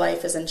 like, her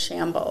life is in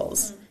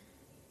shambles.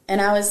 And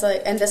I was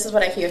like, and this is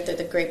what I hear through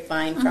the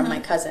grapevine from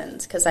my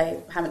cousins, because I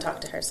haven't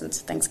talked to her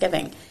since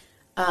Thanksgiving.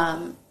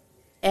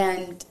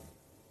 And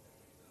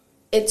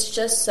it's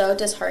just so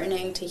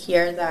disheartening to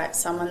hear that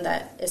someone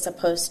that is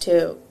supposed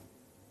to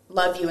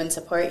love you and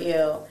support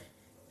you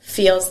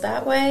feels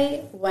that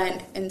way,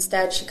 when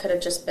instead she could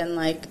have just been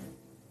like,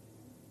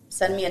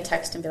 send me a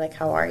text and be like,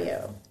 how are you?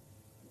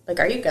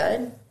 Like, are you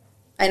good?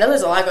 I know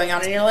there's a lot going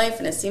on in your life,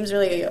 and it seems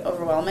really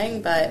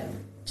overwhelming, but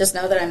just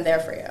know that I'm there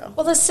for you.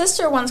 Well, the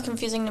sister one's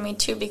confusing to me,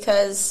 too,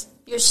 because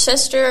your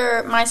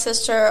sister, my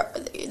sister,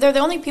 they're the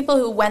only people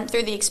who went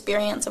through the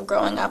experience of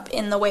growing up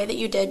in the way that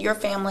you did, your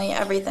family,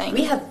 everything.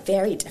 We have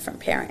very different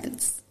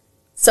parents.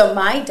 So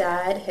my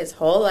dad, his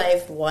whole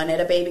life, wanted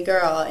a baby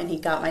girl, and he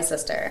got my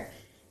sister.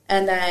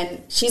 And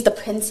then she's the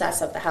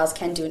princess of the house,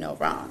 can do no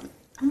wrong.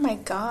 Oh, my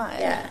God.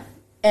 Yeah.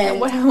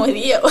 And what happened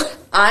with you?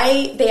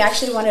 They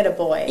actually wanted a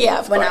boy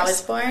when I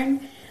was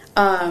born,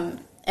 and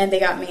they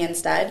got me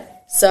instead.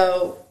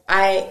 So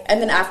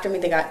and then after me,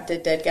 they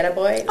did get a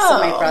boy. So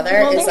my brother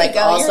is like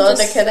also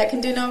the kid that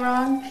can do no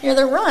wrong. You're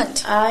the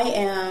runt. I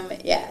am,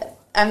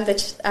 I'm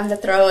the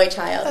throwaway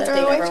child that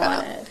they never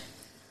wanted.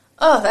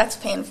 Oh, that's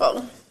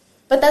painful.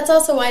 But that's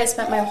also why I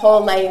spent my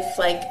whole life,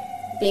 like,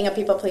 being a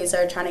people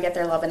pleaser, trying to get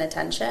their love and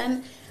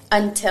attention,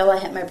 until I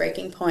hit my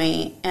breaking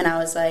point, and I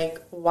was like,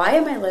 why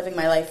am I living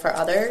my life for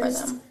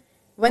others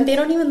when they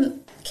don't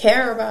even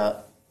care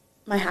about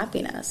my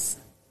happiness?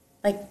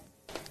 Like,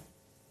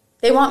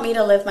 they want me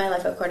to live my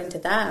life according to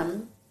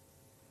them,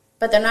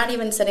 but they're not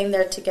even sitting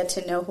there to get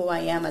to know who I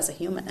am as a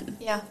human.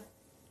 Yeah.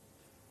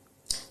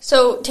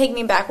 So, take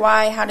me back.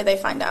 Why? How did they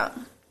find out?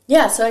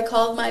 Yeah, so I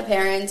called my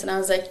parents, and I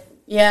was like,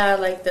 yeah,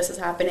 like, this is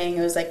happening.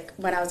 It was, like,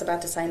 when I was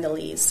about to sign the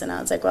lease, and I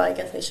was like, well, I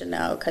guess they should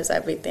know, because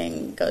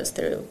everything goes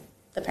through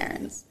the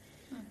parents.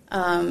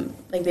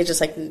 Like, they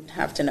just, like,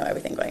 have to know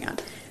everything going on.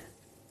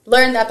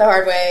 Learned that the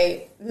hard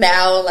way.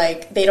 Now,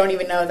 like, they don't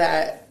even know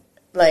that,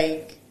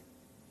 like,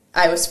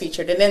 I was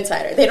featured in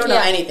Insider. They don't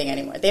know anything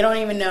anymore. They don't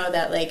even know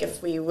that, like,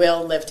 if we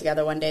will live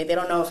together one day. They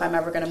don't know if I'm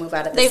ever going to move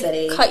out of the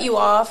city. They've cut you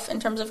off in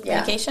terms of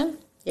communication?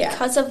 Yeah.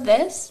 Because of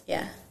this?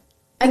 Yeah.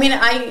 I mean,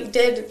 I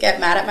did get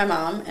mad at my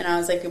mom, and I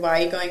was like, why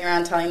are you going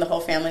around telling the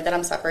whole family that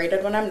I'm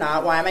separated when I'm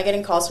not? Why am I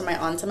getting calls from my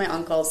aunts and my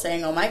uncles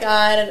saying, oh, my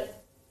God,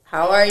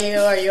 how are you?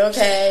 Are you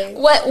okay?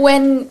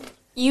 When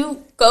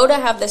you go to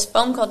have this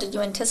phone call, did you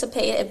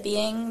anticipate it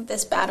being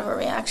this bad of a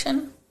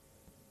reaction?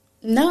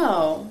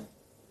 No.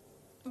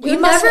 You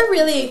never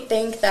really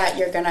think that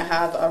you're going to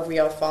have a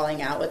real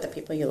falling out with the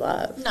people you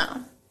love.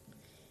 No.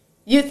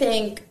 You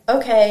think,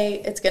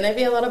 okay, it's going to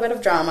be a little bit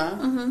of drama.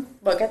 Mm-hmm.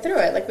 We'll get through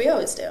it like we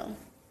always do.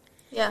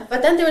 Yeah.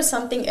 But then there was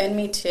something in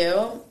me,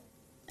 too,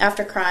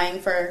 after crying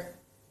for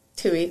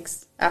 2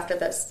 weeks after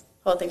this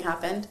whole thing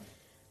happened.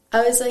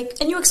 I was like...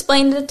 And you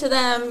explained it to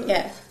them.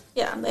 Yeah.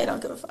 Yeah, they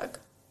don't give a fuck.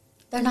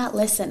 They're not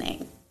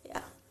listening.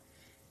 Yeah.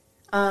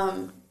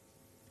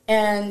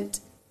 And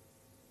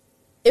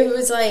it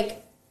was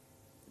like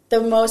the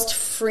most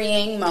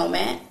freeing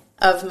moment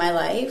of my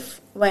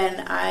life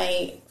when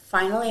I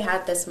finally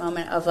had this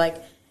moment of,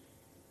 like,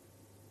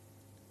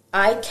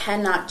 I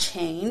cannot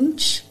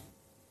change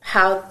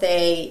how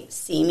they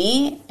see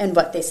me and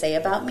what they say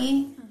about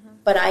me,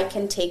 but I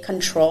can take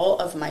control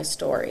of my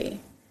story.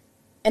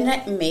 And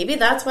maybe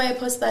that's why I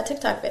posted that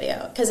TikTok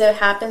video, because it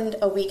happened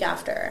a week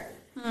after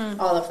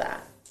all of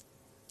that.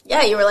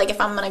 Yeah, you were like, if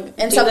I'm going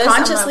to and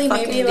subconsciously,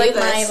 maybe, like,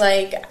 my,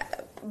 like,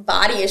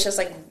 body is just,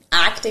 like,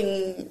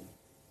 acting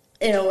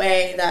in a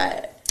way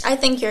that... I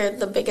think you're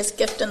the biggest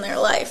gift in their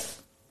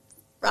life,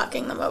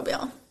 rocking the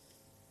mobile.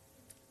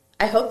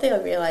 I hope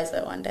they'll realize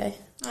that one day.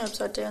 I hope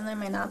so, too, and they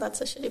may not. That's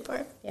the shitty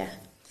part. Yeah.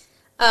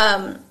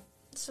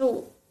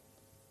 So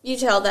you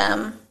tell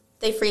them,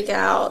 they freak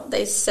out,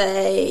 they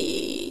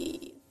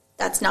say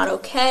that's not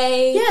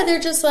okay. Yeah, they're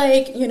just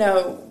like, you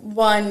know,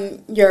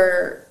 one,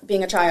 you're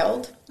being a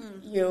child.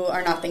 You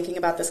are not thinking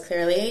about this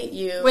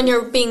clearly. When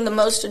you're being the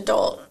most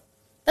adult.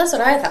 That's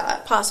what I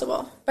thought.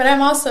 Possible. But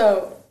I'm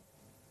also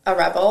a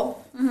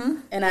rebel,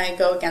 and I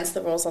go against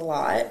the rules a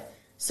lot.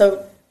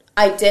 So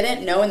I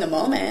didn't know in the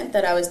moment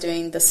that I was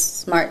doing the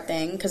smart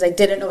thing because I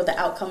didn't know what the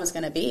outcome was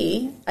going to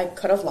be. I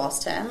could have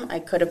lost him. I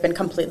could have been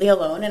completely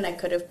alone, and I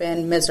could have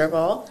been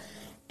miserable.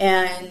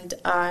 And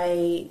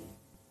I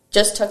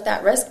just took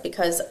that risk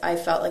because I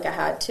felt like I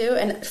had to.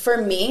 And for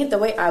me, the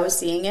way I was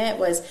seeing it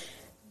was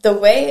the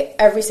way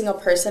every single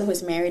person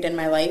who's married in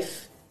my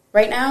life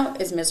right now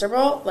is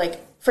miserable.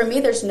 Like, for me,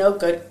 there's no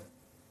good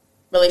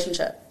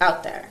relationship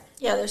out there.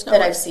 Yeah, there's no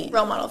that I've seen.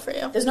 Role model for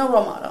you. There's no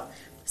role model.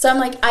 So I'm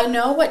like, I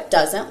know what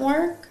doesn't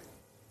work,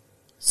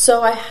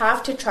 so I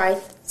have to try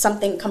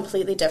something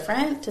completely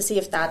different to see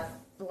if that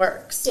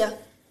works. Yeah.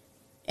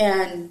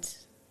 And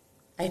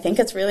I think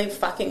it's really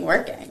fucking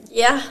working.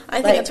 Yeah,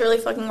 I think it's really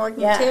fucking working,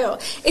 too.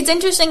 It's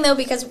interesting, though,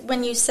 because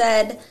when you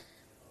said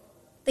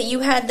that you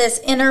had this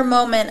inner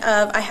moment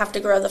of, I have to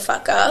grow the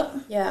fuck up.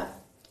 Yeah.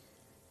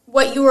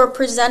 What you were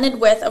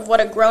presented with of what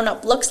a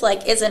grown-up looks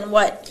like isn't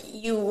what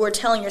you were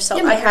telling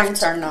yourself. Yeah, my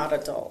parents are not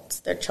adults.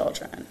 They're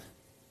children.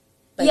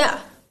 Like, yeah.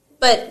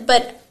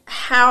 But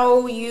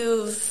how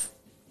you've,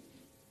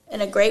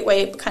 in a great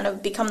way, kind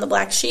of become the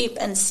black sheep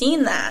and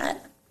seen that,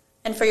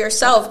 and for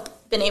yourself,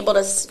 been able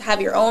to have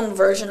your own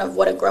version of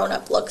what a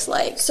grown-up looks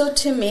like. So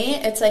to me,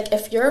 it's like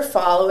if you're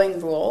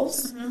following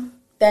rules,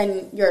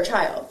 then you're a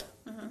child.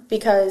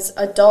 Because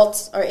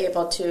adults are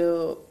able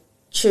to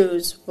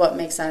choose what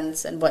makes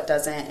sense and what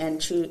doesn't,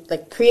 and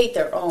create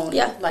their own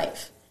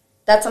life.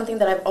 That's something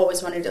that I've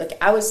always wanted to do. Like,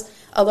 I was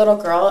a little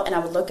girl, and I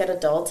would look at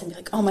adults and be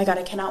like, oh my God,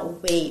 I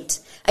cannot wait.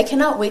 I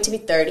cannot wait to be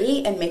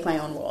 30 and make my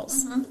own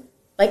rules.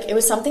 Like, it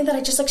was something that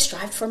I just,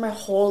 strived for my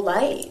whole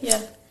life.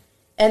 Yeah.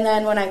 And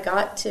then when I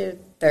got to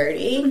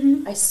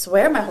 30, I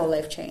swear my whole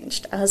life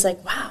changed. I was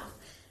like, wow,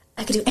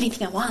 I could do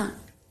anything I want.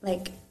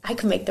 Like, I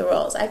could make the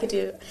rules. I could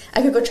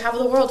go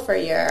travel the world for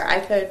a year. I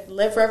could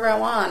live wherever I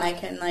want. I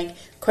can,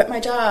 quit my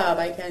job.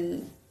 I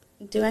can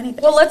do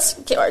anything. Well,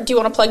 do you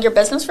want to plug your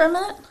business for a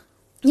minute?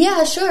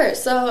 Yeah, sure.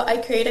 So I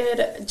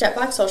created Jet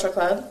Black Social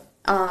Club,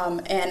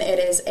 and it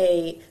is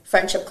a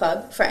friendship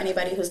club for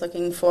anybody who's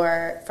looking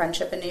for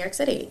friendship in New York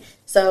City.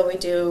 So we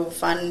do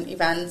fun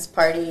events,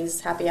 parties,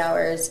 happy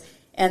hours,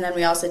 and then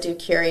we also do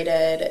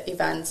curated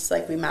events.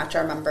 Like, we match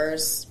our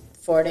members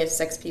 4 to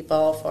 6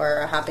 people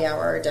for a happy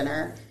hour or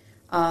dinner,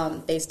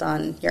 based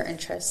on your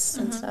interests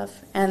and stuff.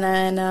 And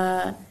then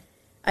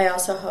I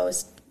also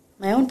host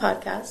my own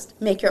podcast,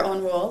 Make Your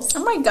Own Rules.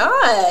 Oh my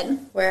God.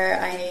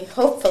 Where I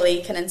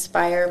hopefully can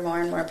inspire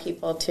more and more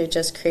people to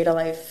just create a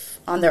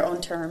life on their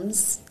own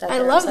terms. I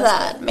love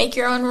that. With. Make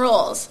Your Own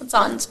Rules. It's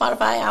on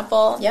Spotify,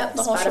 Apple. Yep,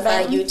 the whole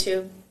Spotify,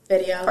 YouTube,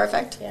 video.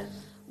 Perfect. Yeah.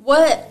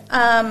 What,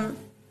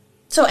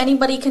 so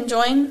anybody can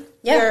join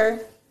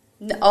your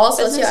all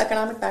business?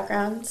 Socioeconomic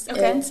backgrounds.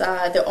 Okay. It's,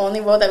 the only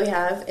rule that we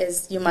have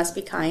is you must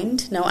be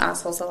kind. No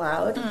assholes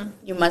allowed.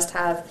 You must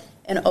have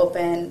an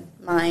open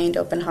mind,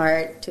 open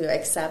heart to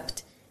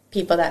accept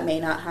people that may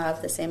not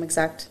have the same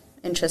exact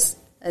interests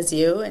as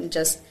you, and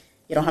just,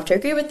 you don't have to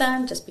agree with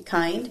them, just be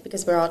kind,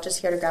 because we're all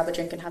just here to grab a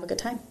drink and have a good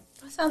time.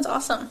 That sounds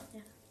awesome.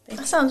 Yeah,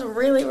 that sounds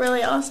really,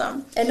 really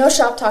awesome. And no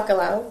shop talk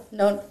allowed.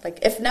 No,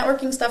 if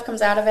networking stuff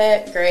comes out of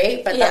it,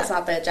 great, but that's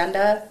not the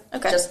agenda.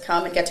 Okay. Just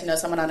come and get to know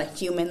someone on a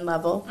human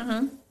level.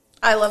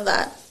 I love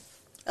that.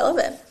 I love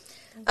it.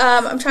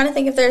 I'm trying to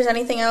think if there's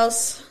anything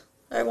else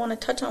I want to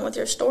touch on with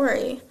your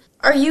story.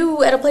 Are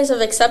you at a place of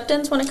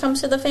acceptance when it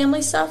comes to the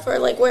family stuff, or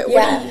what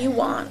do you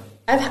want?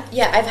 I've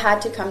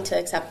had to come to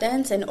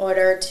acceptance in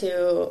order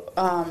to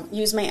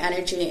use my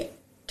energy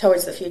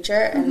towards the future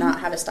and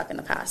not have it stuck in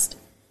the past.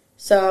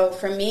 So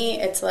for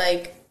me, it's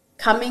like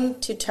coming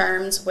to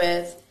terms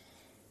with,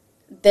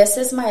 this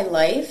is my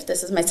life,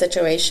 this is my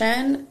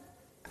situation.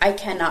 I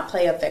cannot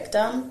play a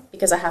victim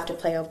because I have to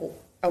play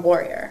a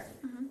warrior.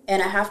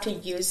 And I have to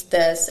use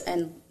this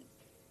and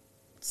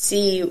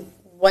see,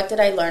 what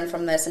did I learn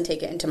from this and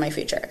take it into my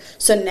future?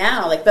 So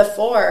now,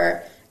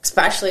 before,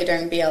 especially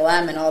during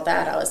BLM and all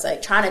that, I was,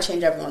 trying to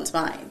change everyone's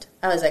mind.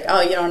 I was like,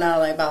 oh, you don't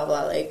know, blah,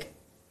 blah,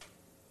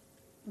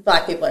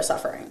 black people are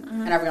suffering.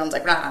 And everyone's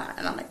like, nah.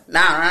 And I'm like, nah,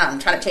 I'm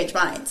trying to change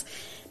minds.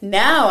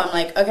 Now I'm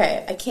like,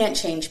 okay, I can't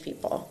change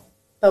people.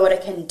 But what I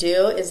can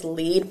do is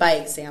lead by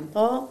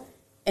example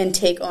and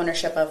take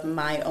ownership of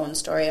my own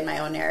story and my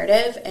own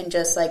narrative, and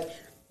just,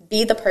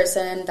 be the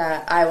person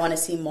that I want to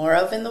see more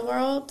of in the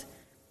world.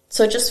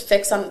 So just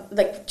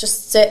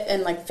just sit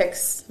and,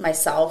 fix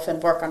myself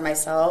and work on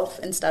myself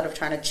instead of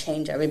trying to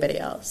change everybody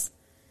else.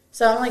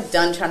 So I'm,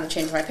 done trying to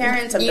change my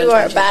parents. You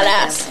are a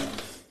badass.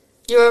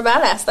 You are a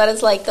badass. That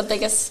is, the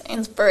biggest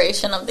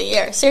inspiration of the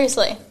year.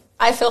 Seriously.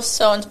 I feel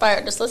so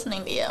inspired just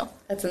listening to you.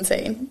 That's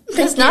insane.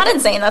 It's not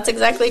insane. That's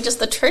exactly just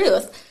the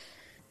truth.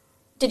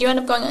 Did you end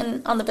up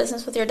going on the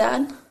business with your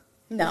dad?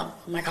 No.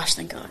 Oh, my gosh,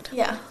 thank God.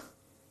 Yeah.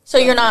 So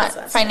you're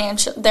not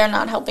they're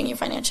not helping you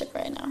financially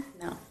right now?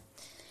 No.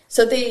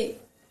 So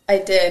I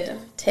did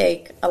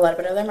take a little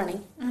bit of their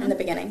money in the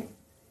beginning.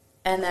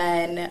 And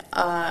then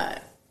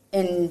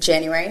in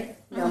January,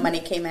 no money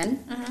came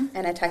in.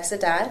 And I texted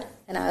Dad,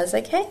 and I was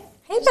like, hey,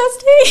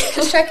 bestie.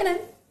 Just checking in.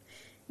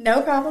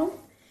 No problem.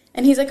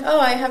 And he's like, oh,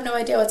 I have no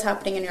idea what's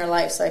happening in your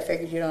life, so I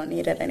figured you don't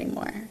need it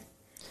anymore.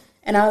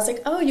 And I was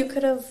like, oh, you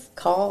could have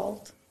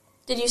called.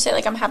 Did you say,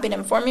 like, I'm happy to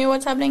inform you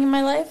what's happening in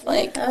my life?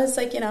 Like, I was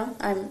like,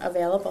 I'm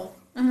available.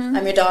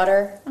 I'm your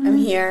daughter. I'm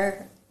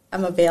here.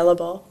 I'm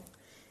available.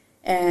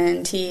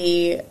 And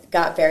he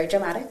got very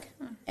dramatic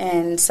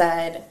and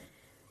said,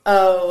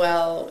 oh,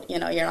 well,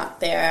 you're not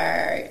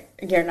there.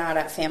 You're not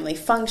at family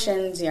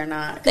functions. You're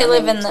not. They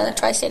live in the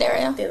tri-state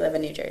area? They live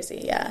in New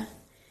Jersey, yeah.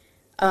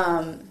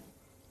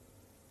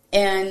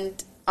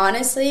 And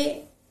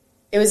honestly,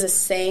 it was the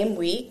same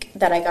week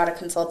that I got a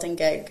consulting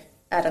gig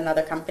at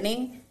another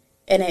company,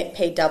 and it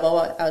paid double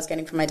what I was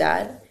getting from my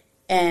dad.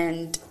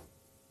 And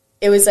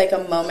it was like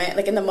a moment,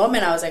 like in the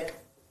moment I was like,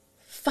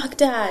 fuck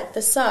Dad,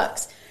 this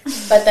sucks.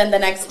 But then the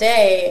next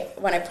day,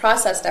 when I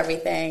processed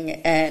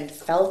everything and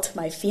felt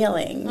my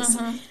feelings,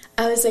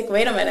 I was like,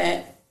 wait a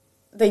minute.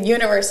 The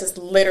universe is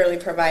literally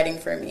providing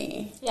for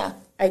me. Yeah.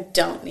 I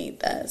don't need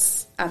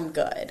this. I'm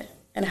good.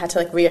 And I had to,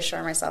 like,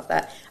 reassure myself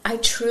that I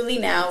truly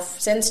now,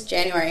 since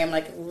January, I'm,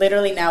 like,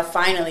 literally now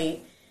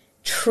finally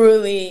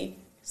truly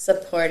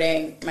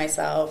supporting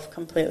myself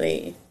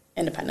completely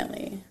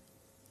independently.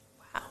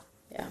 Wow.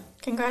 Yeah.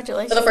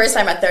 Congratulations. For the first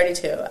time at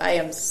 32. I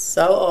am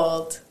so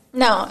old.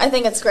 No, I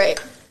think it's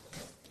great.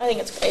 I think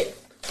it's great.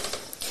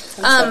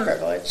 I'm so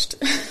privileged.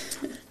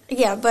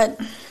 Yeah, but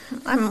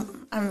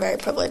I'm very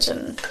privileged,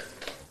 and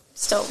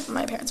still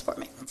my parents support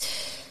me.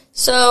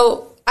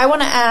 So I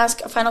want to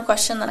ask a final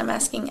question that I'm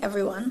asking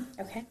everyone.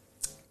 Okay.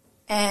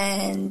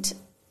 And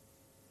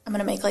I'm going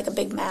to make like a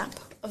big map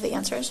of the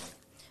answers.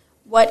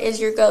 What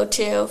is your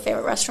go-to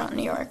favorite restaurant in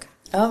New York?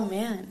 Oh,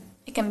 man.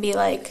 It can be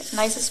like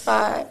nicest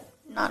spot,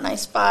 not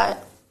nice spot.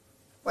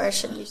 Where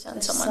should you send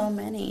There's someone? so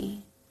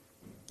many.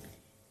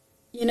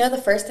 The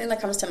first thing that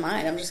comes to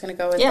mind, I'm just going to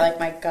go with, like,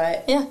 my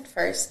gut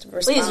first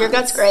response. Please, your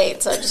gut's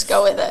great, so just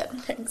go with it.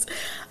 Thanks.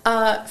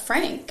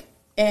 Frank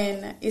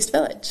in East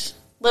Village.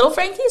 Little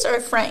Frankie's or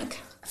Frank?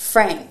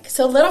 Frank.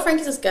 So Little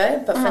Frankie's is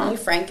good, but for me,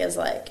 Frank is,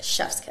 like,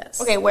 chef's kiss.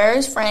 Okay, where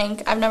is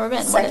Frank? I've never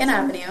been. 2nd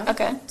Avenue.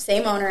 Okay.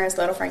 Same owner as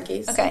Little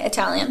Frankie's. Okay,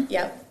 Italian.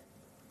 Yep.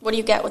 What do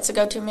you get? What's the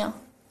go-to meal?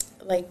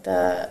 Like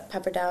the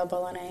pepperdelle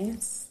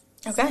bolognese.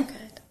 Okay. So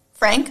good.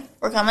 Frank,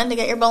 we're coming to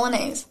get your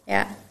bolognese.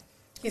 Yeah.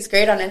 He's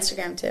great on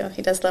Instagram, too.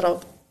 He does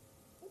little...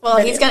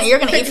 Well, you're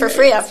gonna eat for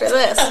free after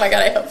this. Oh, my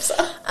God, I hope so.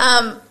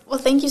 Well,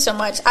 thank you so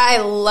much. I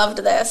loved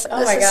this.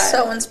 Oh, my God. This is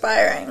so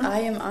inspiring.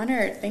 I am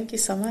honored. Thank you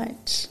so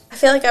much. I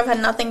feel like I've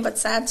had nothing but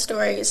sad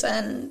stories,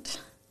 and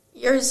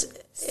yours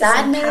is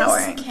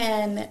empowering. Sadness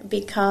can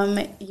become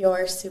your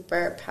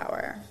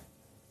superpower.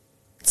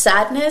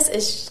 Sadness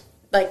is,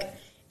 like,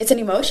 it's an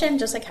emotion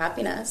just like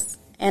happiness,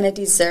 and it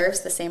deserves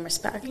the same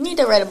respect. You need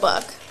to write a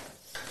book.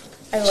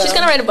 I will. She's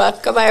going to write a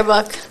book. Go buy her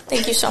book.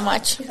 Thank you so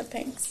much. Yeah,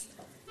 thanks.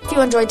 If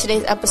you enjoyed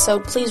today's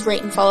episode, please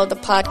rate and follow the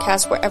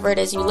podcast wherever it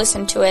is you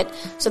listen to it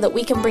so that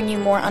we can bring you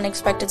more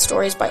unexpected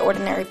stories by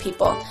ordinary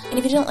people. And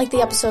if you didn't like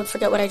the episode,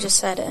 forget what I just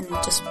said and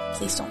just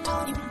please don't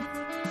tell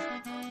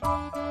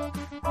anyone.